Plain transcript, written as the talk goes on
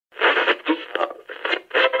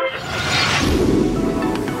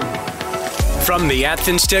From the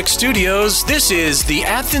Athens Tech Studios, this is the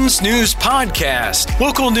Athens News Podcast.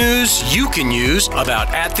 Local news you can use about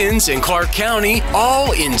Athens and Clarke County,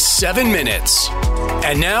 all in 7 minutes.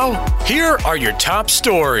 And now, here are your top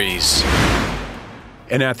stories.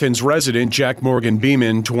 An Athens resident, Jack Morgan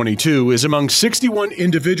Beamon, 22, is among 61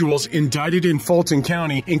 individuals indicted in Fulton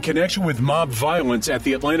County in connection with mob violence at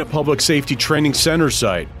the Atlanta Public Safety Training Center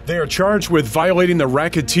site. They are charged with violating the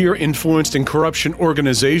Racketeer Influenced and Corruption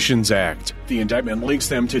Organizations Act. The indictment links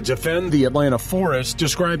them to defend the Atlanta forest,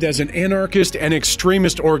 described as an anarchist and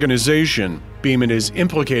extremist organization. Beamon is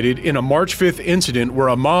implicated in a March 5th incident where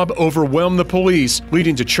a mob overwhelmed the police,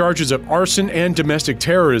 leading to charges of arson and domestic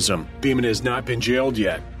terrorism. Beamon has not been jailed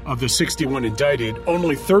yet. Of the 61 indicted,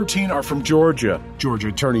 only 13 are from Georgia. Georgia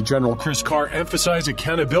Attorney General Chris Carr emphasized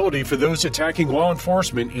accountability for those attacking law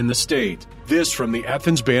enforcement in the state. This from the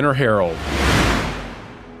Athens-Banner Herald.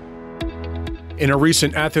 In a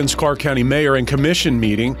recent Athens-Clarke County Mayor and Commission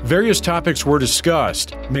meeting, various topics were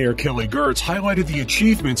discussed. Mayor Kelly Girtz highlighted the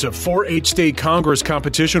achievements of 4-H State Congress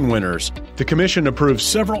competition winners. The Commission approved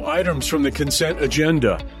several items from the consent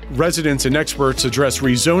agenda. Residents and experts addressed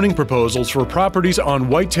rezoning proposals for properties on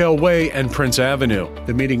Whitetail Way and Prince Avenue.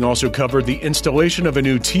 The meeting also covered the installation of a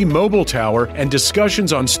new T-Mobile tower and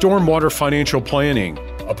discussions on stormwater financial planning.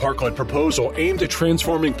 A parklet proposal aimed at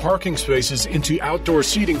transforming parking spaces into outdoor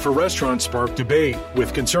seating for restaurants sparked debate,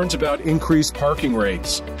 with concerns about increased parking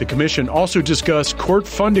rates. The Commission also discussed court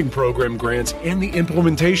funding program grants and the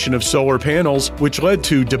implementation of solar panels, which led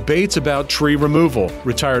to debates about tree removal.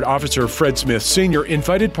 Retired Officer Fred Smith Sr.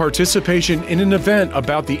 invited participation in an event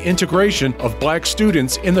about the integration of black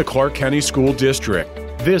students in the Clarke County School District.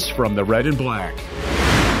 This from the Red and Black.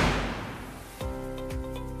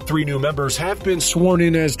 3 new members have been sworn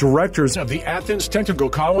in as directors of the Athens Technical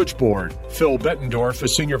College Board. Phil Bettendorf, a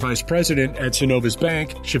senior vice president at Synovus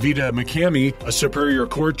Bank, Cheveda McCamy, a superior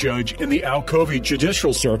court judge in the Alcovy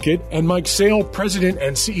Judicial Circuit, and Mike Sale, president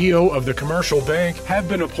and CEO of the Commercial Bank, have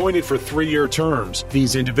been appointed for 3-year terms.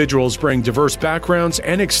 These individuals bring diverse backgrounds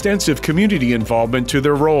and extensive community involvement to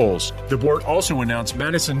their roles. The board also announced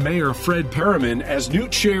Madison Mayor Fred Perriman as new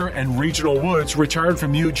chair and Reginal Woods, retired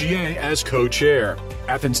from UGA, as co-chair.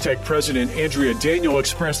 Athens Tech President Andrea Daniel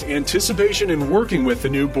expressed anticipation in working with the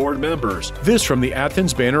new board members. This from the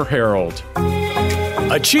Athens-Banner Herald.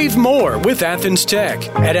 Achieve more with Athens Tech.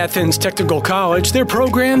 At Athens Technical College, their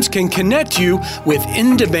programs can connect you with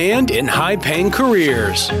in-demand and high-paying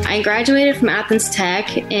careers. I graduated from Athens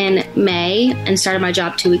Tech in May and started my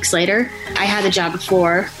job 2 weeks later. I had the job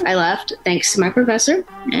before I left, thanks to my professor,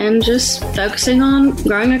 and just focusing on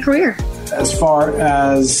growing a career. As far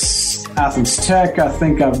as Athens Tech, I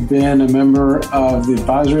think I've been a member of the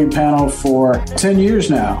advisory panel for 10 years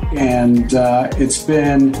now, and it's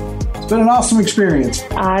been an awesome experience.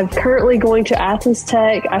 I'm currently going to Athens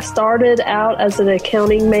Tech. I started out as an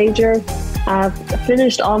accounting major. I've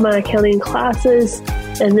finished all my accounting classes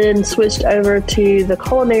and then switched over to the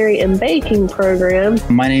culinary and baking program.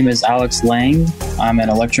 My name is Alex Lang. I'm an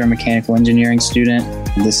electromechanical engineering student.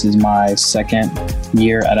 This is my second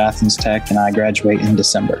year at Athens Tech, and I graduate in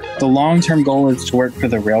December. The long-term goal is to work for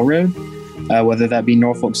the railroad, whether that be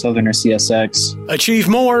Norfolk Southern or CSX. Achieve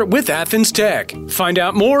more with Athens Tech. Find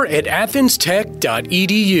out more at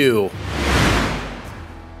athenstech.edu.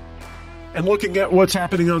 And looking at what's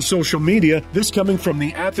happening on social media, this coming from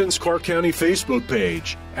the Athens-Clarke County Facebook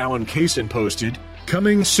page. Alan Kaysen posted,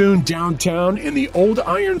 "Coming soon downtown in the old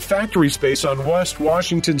iron factory space on West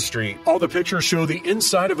Washington Street. All the pictures show the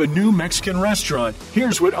inside of a new Mexican restaurant.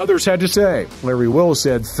 Here's what others had to say." Larry Willis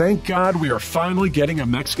said, "Thank God we are finally getting a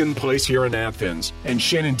Mexican place here in Athens." And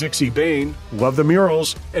Shannon Dixie Bain, "Love the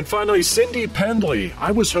murals." And finally, Cindy Pendley,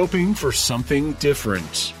 "I was hoping for something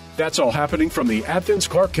different." That's all happening from the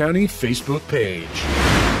Athens-Clarke County Facebook page.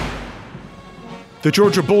 The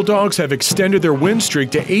Georgia Bulldogs have extended their win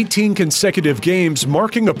streak to 18 consecutive games,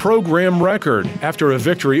 marking a program record. After a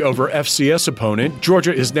victory over FCS opponent,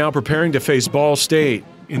 Georgia is now preparing to face Ball State.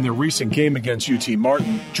 In their recent game against UT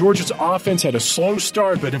Martin, Georgia's offense had a slow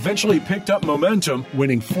start but eventually picked up momentum,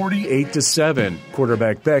 winning 48-7.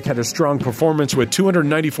 Quarterback Beck had a strong performance with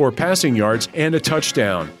 294 passing yards and a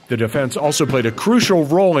touchdown. The defense also played a crucial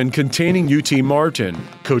role in containing UT Martin.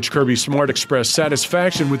 Coach Kirby Smart expressed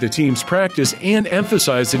satisfaction with the team's practice and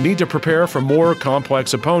emphasized the need to prepare for more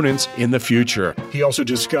complex opponents in the future. He also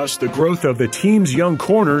discussed the growth of the team's young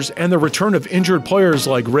corners and the return of injured players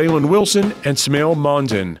like Raylan Wilson and Smail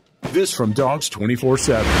Mondin. This from Dogs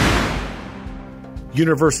 24/7.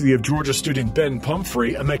 University of Georgia student Ben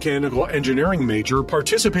Pumphrey, a mechanical engineering major,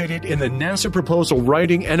 participated in the NASA proposal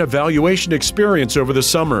writing and evaluation experience over the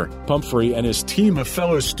summer. Pumphrey and his team of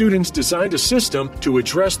fellow students designed a system to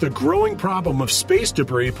address the growing problem of space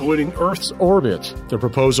debris polluting Earth's orbit. The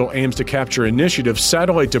proposal aims to capture initiative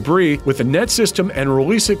satellite debris with a net system and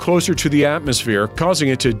release it closer to the atmosphere, causing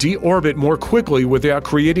it to deorbit more quickly without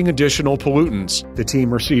creating additional pollutants. The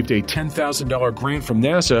team received a $10,000 grant from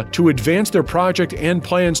NASA to advance their project and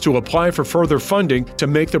plans to apply for further funding to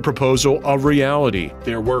make the proposal a reality.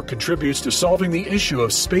 Their work contributes to solving the issue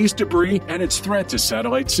of space debris and its threat to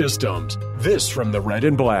satellite systems. This from the Red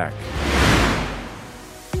and Black.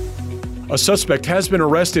 A suspect has been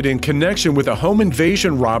arrested in connection with a home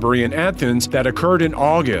invasion robbery in Athens that occurred in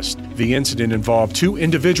August. The incident involved two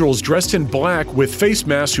individuals dressed in black with face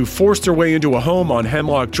masks who forced their way into a home on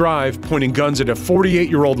Hemlock Drive, pointing guns at a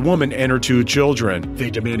 48-year-old woman and her two children. They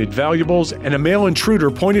demanded valuables, and a male intruder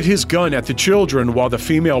pointed his gun at the children while the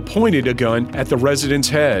female pointed a gun at the resident's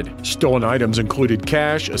head. Stolen items included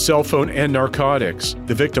cash, a cell phone, and narcotics.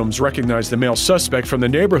 The victims recognized the male suspect from the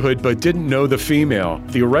neighborhood but didn't know the female.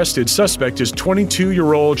 The arrested suspect is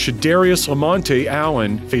 22-year-old Shadarius Lamonte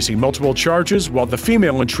Allen, facing multiple charges while the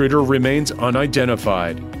female intruder remains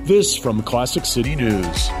unidentified. This from Classic City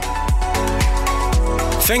News.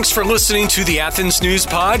 Thanks for listening to the Athens News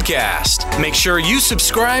Podcast. Make sure you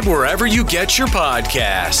subscribe wherever you get your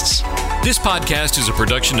podcasts. This podcast is a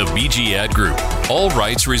production of BG Ad Group. All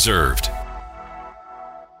rights reserved.